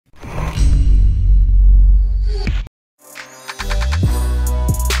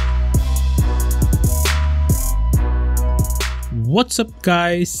What's up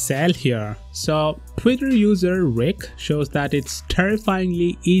guys, Sal here. So Twitter user Rick shows that it's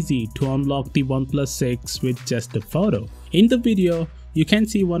terrifyingly easy to unlock the OnePlus 6 with just a photo. In the video, you can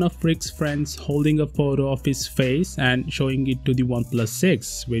see one of Rick's friends holding a photo of his face and showing it to the OnePlus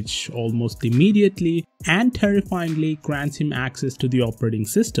 6, which almost immediately and terrifyingly grants him access to the operating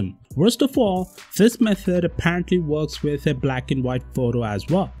system. Worst of all, this method apparently works with a black and white photo as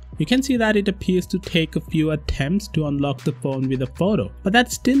well. You can see that it appears to take a few attempts to unlock the phone with a photo, but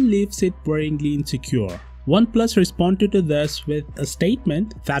that still leaves it worryingly insecure. OnePlus responded to this with a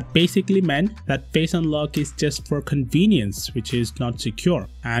statement that basically meant that face unlock is just for convenience, which is not secure,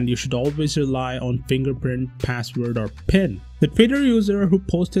 and you should always rely on fingerprint, password or PIN. The Twitter user who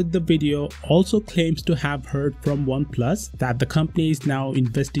posted the video also claims to have heard from OnePlus that the company is now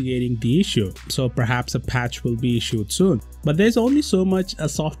investigating the issue, so perhaps a patch will be issued soon. But there's only so much a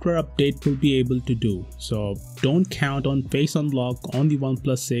software update will be able to do, so don't count on face unlock on the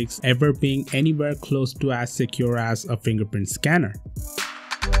OnePlus 6 ever being anywhere close to as secure as a fingerprint scanner.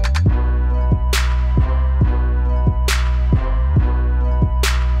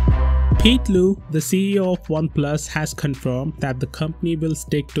 Pete Lu, the CEO of OnePlus, has confirmed that the company will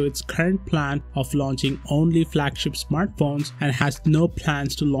stick to its current plan of launching only flagship smartphones and has no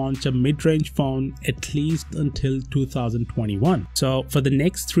plans to launch a mid-range phone at least until 2021. So for the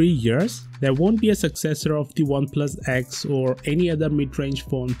next 3 years, there won't be a successor of the OnePlus X or any other mid-range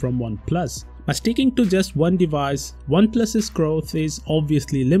phone from OnePlus. By sticking to just one device, OnePlus's growth is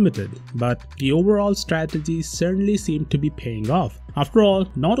obviously limited, but the overall strategy certainly seemed to be paying off. After all,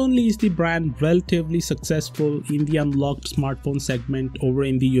 not only is the brand relatively successful in the unlocked smartphone segment over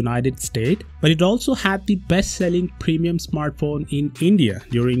in the United States, but it also had the best-selling premium smartphone in India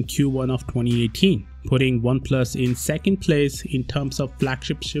during Q1 of 2018. Putting OnePlus in second place in terms of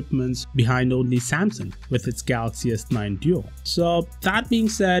flagship shipments behind only Samsung with its Galaxy S9 Duo. So that being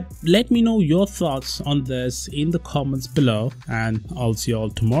said, let me know your thoughts on this in the comments below, and I'll see you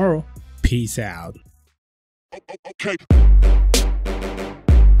all tomorrow. Peace out. Okay.